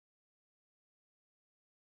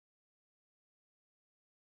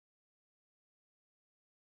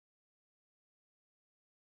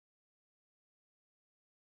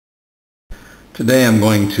Today I'm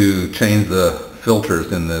going to change the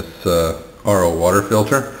filters in this RO water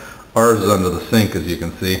filter. Ours is under the sink, as you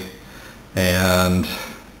can see, and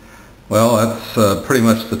well, that's pretty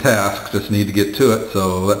much the task. Just need to get to it.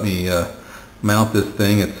 So let me mount this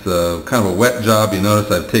thing. It's kind of a wet job. You notice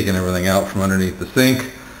I've taken everything out from underneath the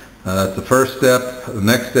sink. That's the first step. The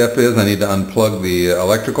next step is I need to unplug the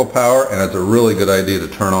electrical power, and it's a really good idea to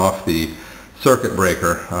turn off the circuit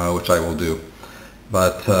breaker, which I will do.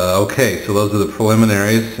 But okay, so those are the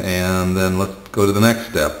preliminaries, and then let's go to the next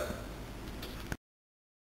step.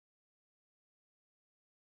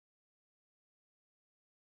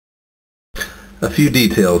 A few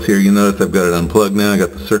details here. You notice I've got it unplugged now. I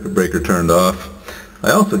got the circuit breaker turned off.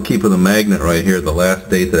 I also keep with a magnet right here the last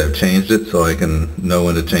date that I've changed it, so I can know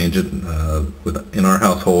when to change it. In our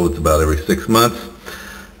household, it's about every 6 months.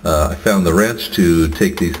 I found the wrench to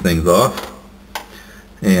take these things off,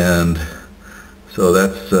 and so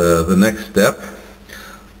that's the next step.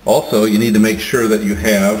 Also, you need to make sure that you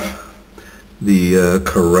have the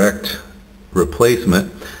correct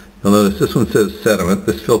replacement. You'll notice this one says Sediment.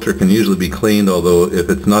 This filter can usually be cleaned, although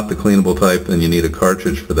if it's not the cleanable type, then you need a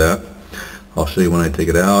cartridge for that. I'll show you when I take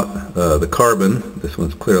it out. The carbon, this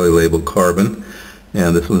one's clearly labeled carbon,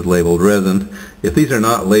 and this one's labeled resin. If these are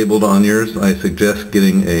not labeled on yours, I suggest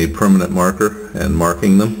getting a permanent marker and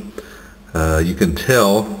marking them. You can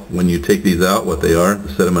tell when you take these out what they are.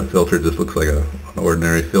 The Sediment filter just looks like an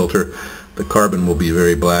ordinary filter. The carbon will be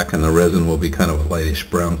very black, and the resin will be kind of a lightish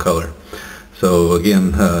brown color. So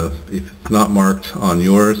again, if it's not marked on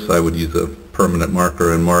yours, I would use a permanent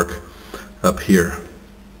marker and mark up here.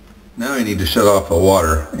 Now I need to shut off the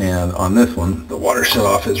water, and on this one, the water shut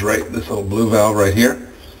off is right, this little blue valve right here.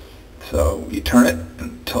 So you turn it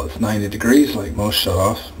until it's 90 degrees, like most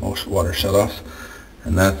shutoffs, most water shutoffs,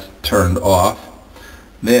 and that's turned off.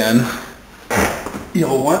 Then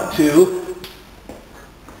you'll want to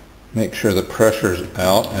make sure the pressure's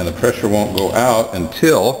out, and the pressure won't go out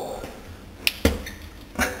until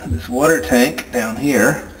this water tank down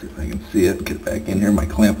here, see if I can see it, get back in here, my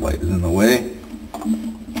clamp light is in the way.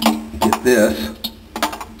 Get this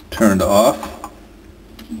turned off.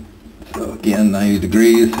 So again, 90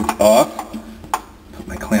 degrees, it's off. Put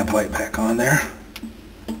my clamp light back on there.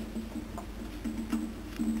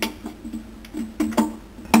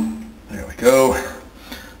 There we go.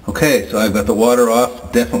 Okay, so I've got the water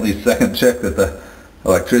off. Definitely second check that the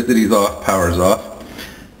electricity's off, power's off.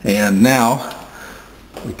 And now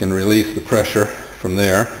we can release the pressure from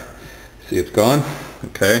there. See, it's gone.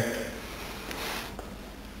 Okay.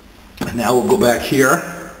 Now we'll go back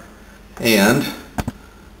here, and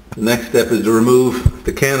the next step is to remove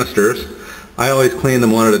the canisters. I always clean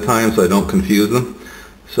them one at a time so I don't confuse them.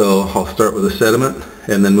 So I'll start with the sediment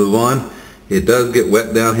and then move on. It does get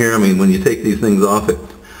wet down here. I mean, when you take these things off,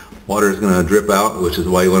 water is going to drip out, which is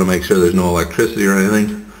why you want to make sure there's no electricity or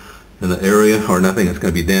anything in the area, or nothing that's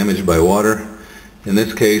going to be damaged by water. In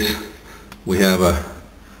this case, we have a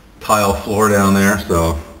tile floor down there,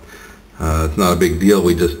 so it's not a big deal.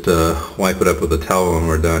 We just wipe it up with a towel when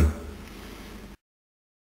we're done.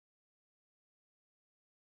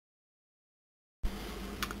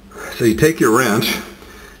 So you take your wrench,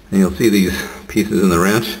 and you'll see these pieces in the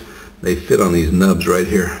wrench. They fit on these nubs right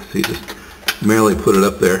here. So you just merely put it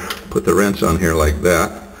up there, put the wrench on here like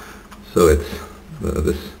that. So it's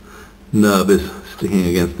this nub is sticking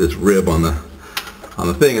against this rib on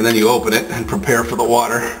the thing, and then you open it and prepare for the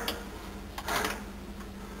water.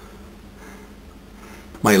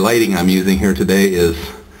 My lighting I'm using here today is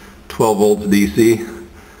 12 volts DC,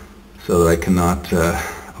 so that I cannot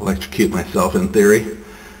electrocute myself in theory.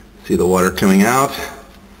 See the water coming out,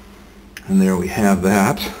 and there we have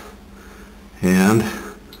that. And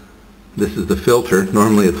this is the filter.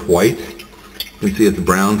 Normally it's white. You can see it's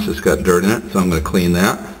brown, it's just got dirt in it, so I'm going to clean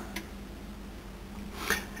that.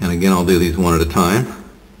 And again, I'll do these one at a time.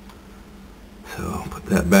 So I'll put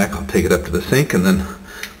that back, I'll take it up to the sink, and then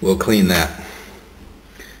we'll clean that.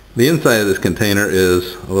 The inside of this container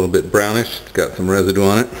is a little bit brownish. It's got some residue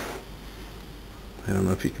on it. I don't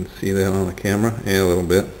know if you can see that on the camera. Yeah, a little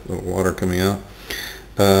bit. A little water coming out.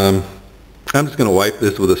 I'm just going to wipe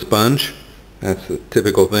this with a sponge. That's the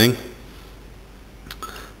typical thing.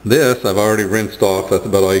 This I've already rinsed off. That's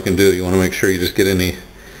about all you can do. You want to make sure you just get any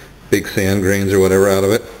big sand grains or whatever out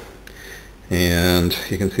of it. And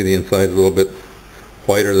you can see the inside is a little bit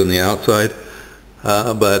whiter than the outside.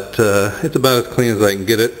 But it's about as clean as I can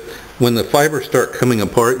get it. When the fibers start coming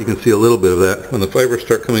apart, you can see a little bit of that. When the fibers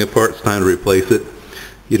start coming apart, it's time to replace it.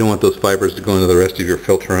 You don't want those fibers to go into the rest of your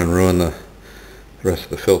filter and ruin the rest of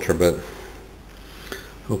the filter. But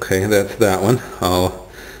okay, that's that one. I'll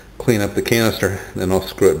clean up the canister, then I'll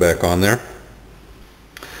screw it back on there.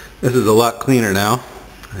 This is a lot cleaner now,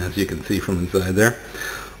 as you can see from inside there.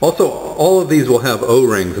 Also, all of these will have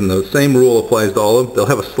O-rings, and the same rule applies to all of them. They'll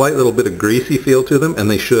have a slight little bit of greasy feel to them, and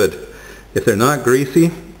they should. If they're not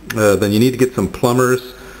greasy, then you need to get some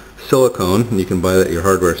plumber's silicone, and you can buy that at your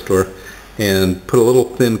hardware store, and put a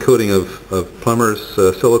little thin coating of plumber's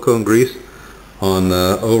silicone grease on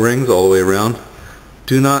the O-rings all the way around.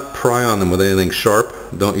 Do not pry on them with anything sharp.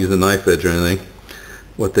 Don't use a knife edge or anything.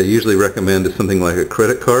 What they usually recommend is something like a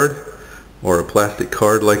credit card or a plastic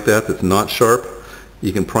card like that that's not sharp.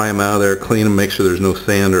 You can pry them out of there, clean them, make sure there's no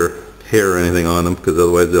sand or hair or anything on them, because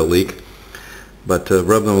otherwise they'll leak. But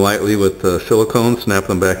rub them lightly with silicone, snap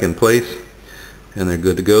them back in place, and they're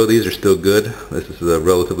good to go. These are still good. This is a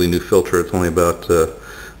relatively new filter. It's only about,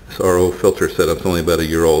 this RO filter setup's only about a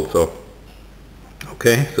year old. So,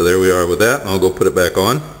 okay, so there we are with that. I'll go put it back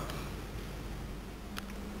on.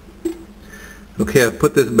 Okay, I've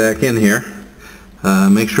put this back in here.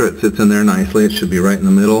 Make sure it sits in there nicely. It should be right in the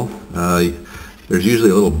middle. There's usually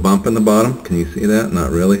a little bump in the bottom. Can you see that?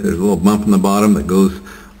 Not really. There's a little bump in the bottom that goes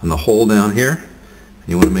on the hole down here.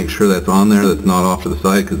 You want to make sure that's on there, that's not off to the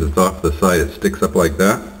side, because if it's off to the side it sticks up like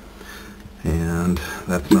that. And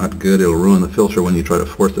that's not good. It'll ruin the filter when you try to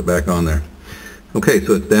force it back on there. Okay,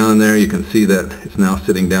 so it's down in there. You can see that it's now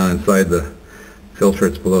sitting down inside the filter.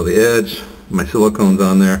 It's below the edge. My silicone's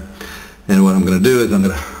on there. And what I'm going to do is I'm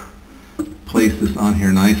going to place this on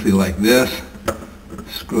here nicely like this.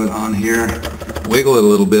 Screw it on here. Wiggle it a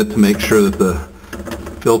little bit to make sure that the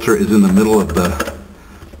filter is in the middle of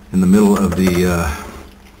the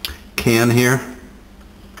can here.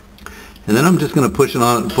 And then I'm just going to push it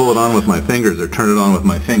on and pull it on with my fingers, or turn it on with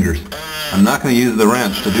my fingers. I'm not going to use the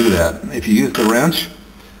wrench to do that. If you use the wrench,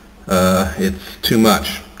 it's too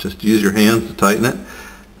much. Just use your hands to tighten it.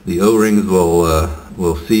 The O-rings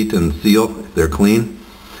will seat and seal if they're clean.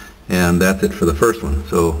 And that's it for the first one.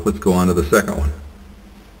 So let's go on to the second one.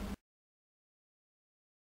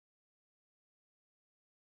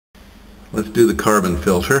 Let's do the carbon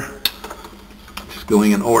filter. Just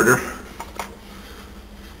going in order.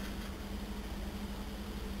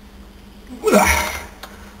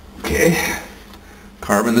 Okay.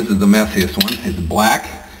 Carbon, this is the messiest one. It's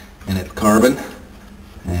black and it's carbon.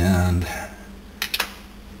 And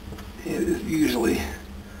it is usually,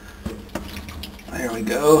 there we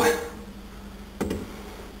go.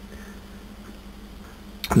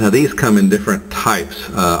 Now these come in different types.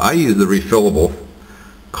 I use the refillable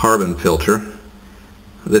carbon filter.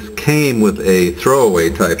 This came with a throwaway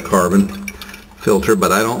type carbon filter,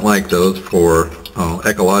 but I don't like those for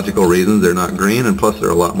ecological reasons. They're not green, and plus they're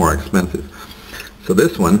a lot more expensive. So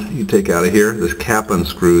this one you take out of here, this cap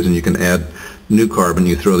unscrews, and you can add new carbon.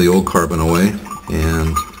 You throw the old carbon away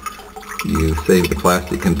and you save the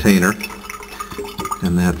plastic container,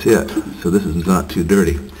 and that's it. So this is not too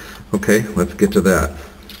dirty. Okay, let's get to that.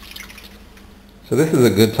 So this is a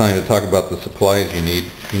good time to talk about the supplies you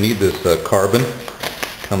need. You need this carbon.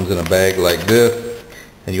 Comes in a bag like this,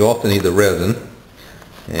 and you also need the resin.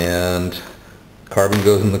 And carbon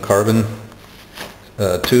goes in the carbon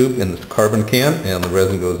tube in the carbon can, and the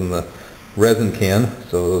resin goes in the resin can.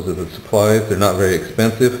 So those are the supplies. They're not very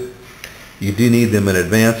expensive. You do need them in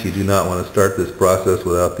advance. You do not want to start this process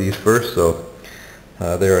without these first. So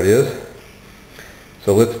there it is.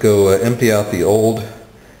 So let's go empty out the old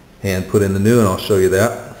and put in the new, and I'll show you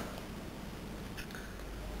that.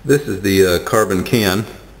 This is the carbon can.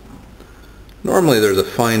 Normally there's a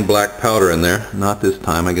fine black powder in there. Not this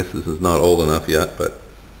time. I guess this is not old enough yet, but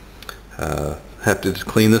have to just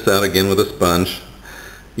clean this out again with a sponge.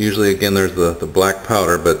 Usually again there's the black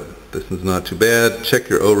powder, but this is not too bad. Check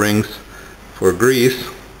your O-rings for grease.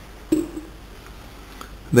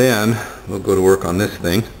 Then we'll go to work on this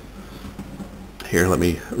thing. Here, let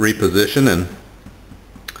me reposition and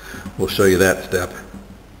we'll show you that step.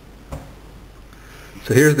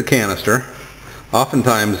 So here's the canister.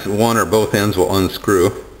 Oftentimes one or both ends will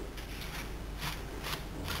unscrew.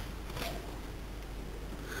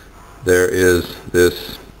 There is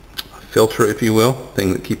this filter, if you will,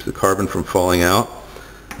 thing that keeps the carbon from falling out.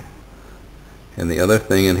 And the other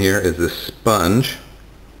thing in here is this sponge.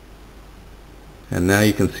 And now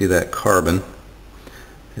you can see that carbon,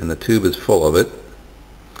 and the tube is full of it.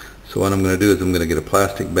 So what I'm going to do is I'm going to get a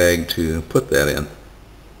plastic bag to put that in.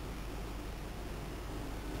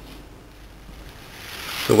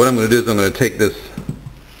 So what I'm going to do is I'm going to take this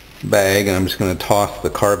bag and I'm just going to toss the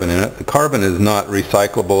carbon in it. The carbon is not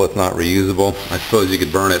recyclable, it's not reusable. I suppose you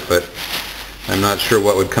could burn it, but I'm not sure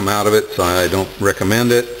what would come out of it, so I don't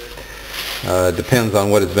recommend it. Depends on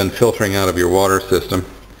what has been filtering out of your water system.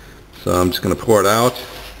 So I'm just going to pour it out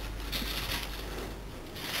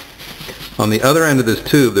On the other end of this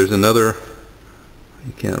tube there's another,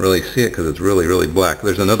 you can't really see it because it's really black,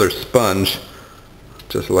 there's another sponge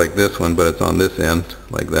just like this one, but it's on this end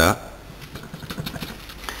like that.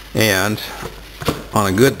 And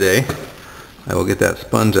on a good day I will get that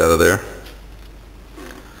sponge out of there.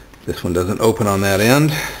 This one doesn't open on that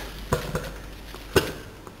end.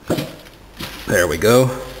 There we go.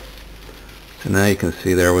 So now you can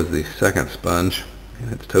see there was the second sponge,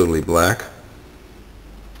 and it's totally black.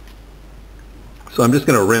 So I'm just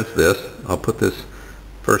going to rinse this. I'll put this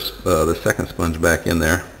the second sponge back in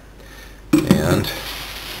there, and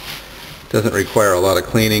it doesn't require a lot of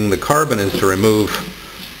cleaning. The carbon is to remove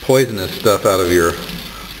poisonous stuff out of your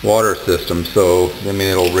water system, so I mean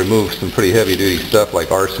it'll remove some pretty heavy duty stuff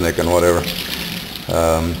like arsenic and whatever,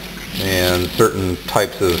 and certain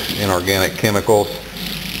types of inorganic chemicals.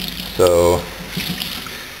 So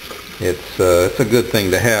it's a good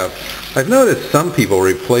thing to have. I've noticed some people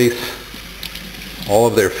replace all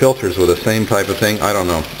of their filters with the same type of thing. I don't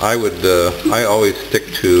know. I always stick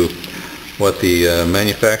to what the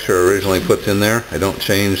manufacturer originally puts in there. I don't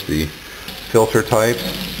change the filter types,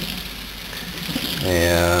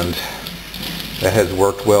 and that has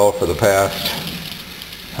worked well for the past,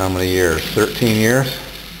 how many years? 13 years?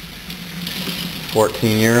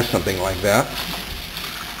 14 years, something like that.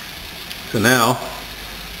 So now,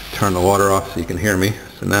 turn the water off so you can hear me.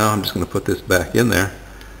 So now I'm just going to put this back in there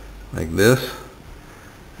like this,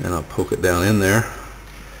 and I'll poke it down in there.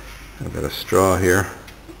 I've got a straw here,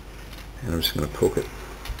 and I'm just going to poke it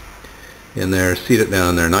in there, seat it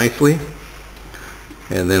down there nicely,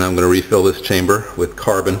 and then I'm going to refill this chamber with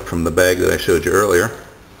carbon from the bag that I showed you earlier.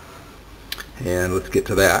 And let's get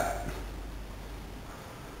to that.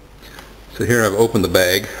 So here I've opened the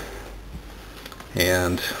bag,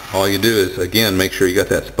 and all you do is, again, make sure you got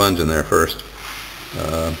that sponge in there first,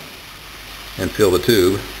 and fill the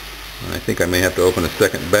tube. I think I may have to open a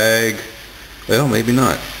second bag. Well, maybe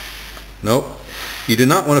not. Nope. You do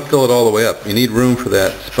not want to fill it all the way up. You need room for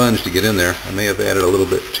that sponge to get in there. I may have added a little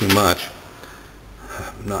bit too much.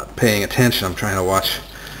 I'm not paying attention. I'm trying to watch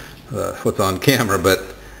what's on camera,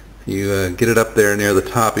 but you get it up there near the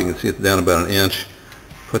top. You can see it's down about an inch.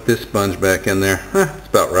 Put this sponge back in there. It's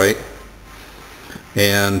about right.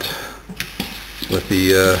 And with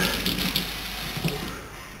the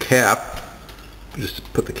cap,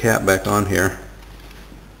 just put the cap back on here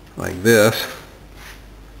like this,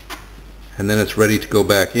 and then it's ready to go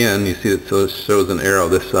back in. You see it shows an arrow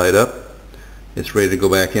this side up. It's ready to go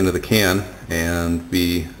back into the can, and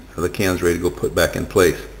the can's ready to go put back in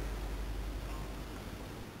place.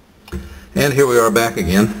 And here we are back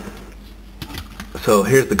again. So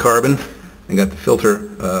here's the carbon. I got the filter,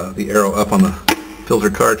 the arrow up on the filter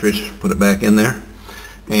cartridge, put it back in there,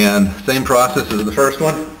 and same process as the first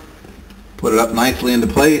one. Put it up nicely into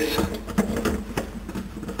place,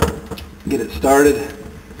 get it started,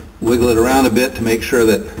 wiggle it around a bit to make sure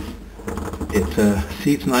that it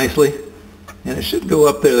seats nicely, and it should go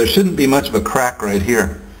up there. There shouldn't be much of a crack right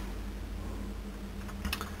here.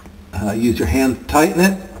 Use your hand, tighten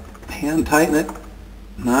it,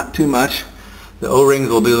 not too much. The O-rings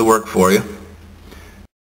will do the work for you.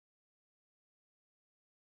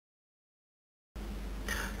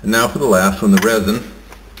 And now for the last one, the resin.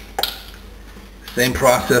 Same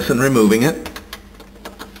process in removing it.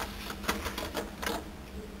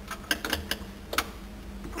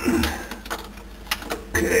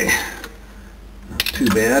 Okay, not too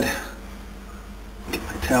bad. Get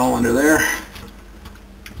my towel under there.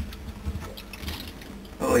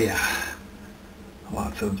 Oh yeah,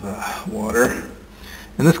 lots of water.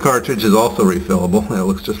 And this cartridge is also refillable. It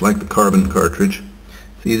looks just like the carbon cartridge.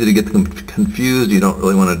 It's easy to get confused. You don't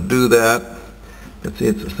really want to do that. But see,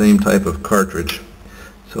 it's the same type of cartridge.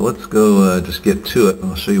 So let's go just get to it.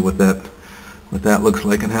 I'll show you what that looks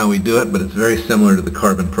like and how we do it, but it's very similar to the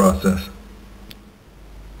carbon process.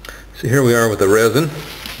 So here we are with the resin.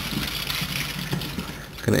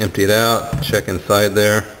 Just going to empty it out, check inside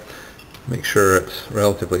there, make sure it's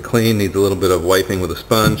relatively clean, needs a little bit of wiping with a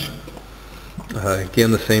sponge.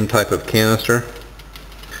 Again, the same type of canister.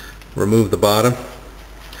 Remove the bottom.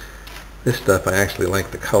 This stuff, I actually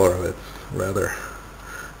like the color of it. It's rather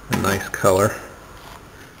a nice color.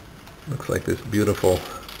 Looks like this beautiful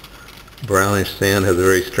brownish sand, has a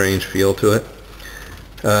very strange feel to it.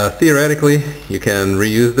 Theoretically, you can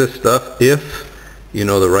reuse this stuff if you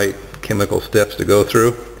know the right chemical steps to go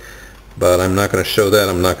through, but I'm not going to show that.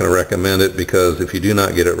 I'm not going to recommend it, because if you do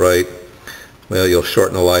not get it right, well, you'll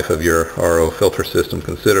shorten the life of your RO filter system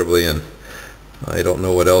considerably, and I don't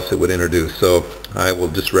know what else it would introduce. So I will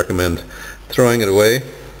just recommend throwing it away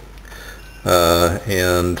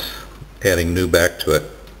and adding new back to it.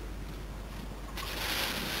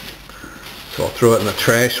 So I'll throw it in the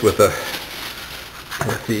trash with the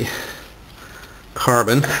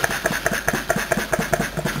carbon.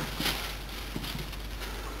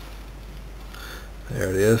 There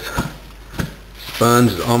it is.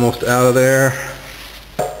 Sponge is almost out of there.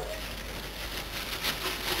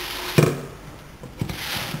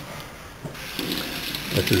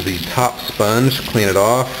 This is the top sponge. Clean it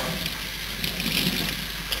off.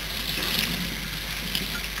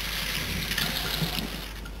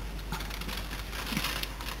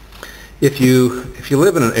 If you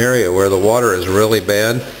live in an area where the water is really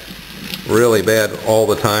bad all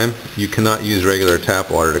the time, you cannot use regular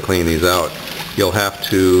tap water to clean these out. You'll have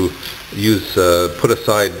to use put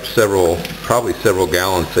aside probably several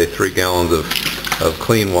gallons, say 3 gallons of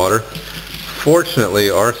clean water.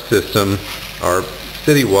 Fortunately, our system, our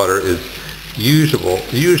city water, is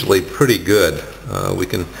usually pretty good. We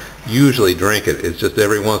can usually drink it. It's just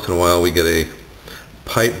every once in a while we get a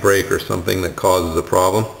pipe break or something that causes a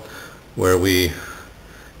problem where we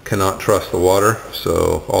cannot trust the water,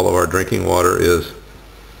 so all of our drinking water is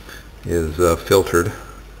filtered,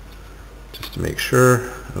 just to make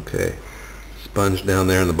sure. Okay, sponge down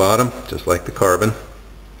there in the bottom, just like the carbon.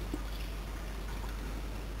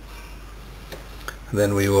 And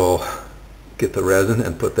then we will get the resin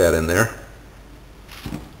and put that in there.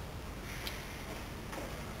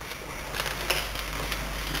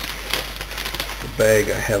 The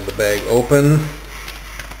bag, I have the bag open.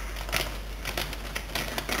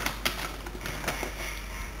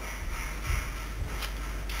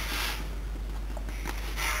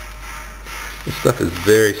 This stuff is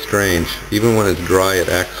very strange. Even when it's dry, it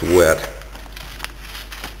acts wet.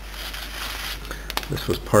 This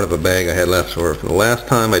was part of a bag I had left over from the last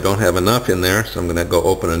time. I don't have enough in there, so I'm going to go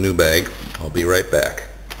open a new bag. I'll be right back.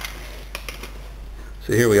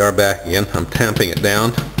 So here we are back again. I'm tamping it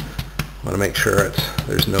down. I want to make sure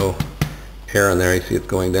there's no air in there. You see it's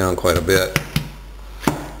going down quite a bit.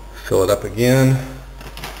 Fill it up again.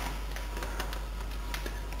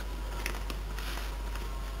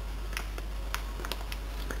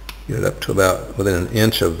 Get it up to about within an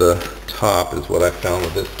inch of the top is what I found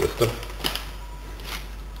with this system.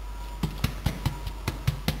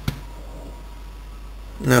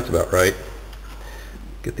 And that's about right.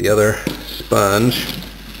 Get the other sponge,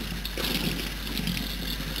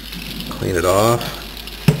 clean it off,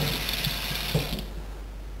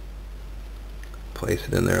 place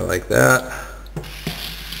it in there like that.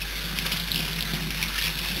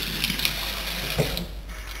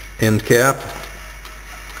 End cap.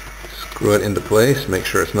 Screw it into place, make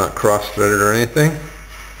sure it's not cross-threaded or anything,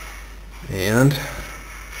 and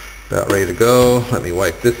about ready to go. Let me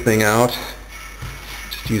wipe this thing out.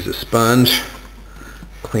 Just use a sponge,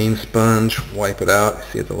 clean sponge, wipe it out. You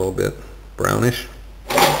see it's a little bit brownish.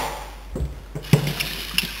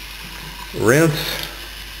 Rinse.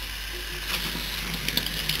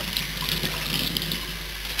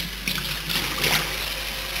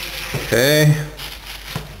 Okay,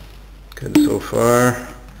 good so far.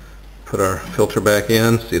 Put our filter back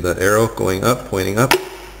in, see the arrow going up, pointing up,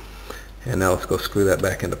 and now let's go screw that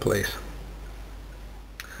back into place.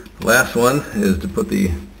 The last one is to put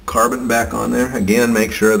the carbon back on there. Again,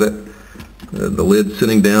 make sure that the lid's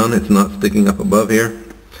sitting down, it's not sticking up above here.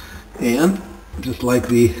 And just like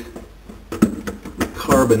the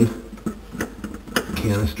carbon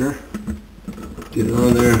canister, get it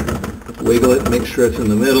on there, wiggle it, make sure it's in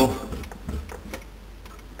the middle.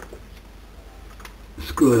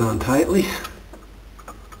 Screw it on tightly,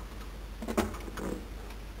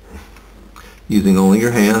 using only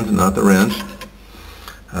your hands, not the wrench.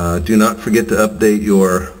 Do not forget to update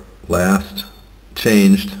your last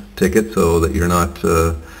changed ticket so that you're not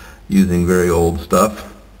using very old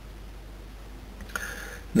stuff.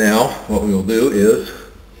 Now what we will do is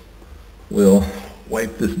we'll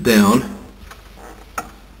wipe this down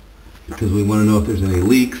because we want to know if there's any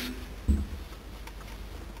leaks.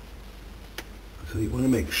 So you want to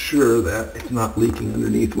make sure that it's not leaking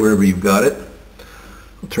underneath wherever you've got it.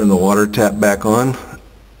 We'll turn the water tap back on,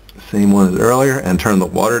 same one as earlier, and turn the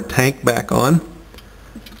water tank back on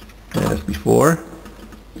as before.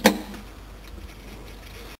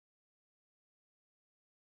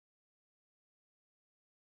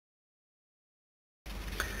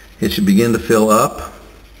 It should begin to fill up,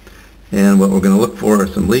 and what we're going to look for are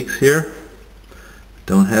some leaks here.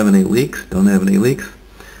 Don't have any leaks, don't have any leaks.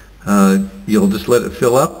 You'll just let it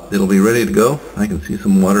fill up, it'll be ready to go. I can see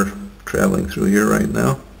some water traveling through here right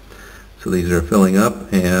now. So these are filling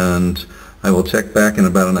up, and I will check back in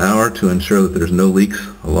about an hour to ensure that there's no leaks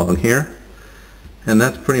along here. And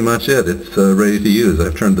that's pretty much it. It's ready to use.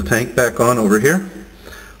 I've turned the tank back on over here.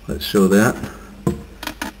 Let's show that.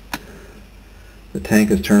 The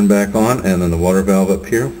tank is turned back on, and then the water valve up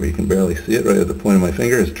here, where you can barely see it right at the point of my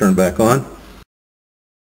finger, is turned back on.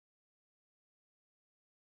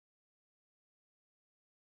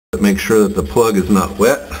 But make sure that the plug is not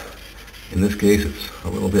wet. In this case it's a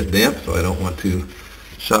little bit damp, so I don't want to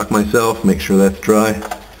shock myself. Make sure that's dry.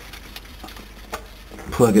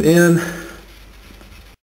 Plug it in.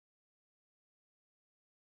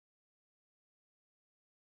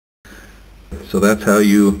 So that's how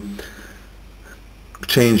you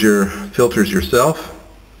change your filters yourself.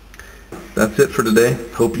 That's it for today.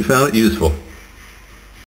 Hope you found it useful.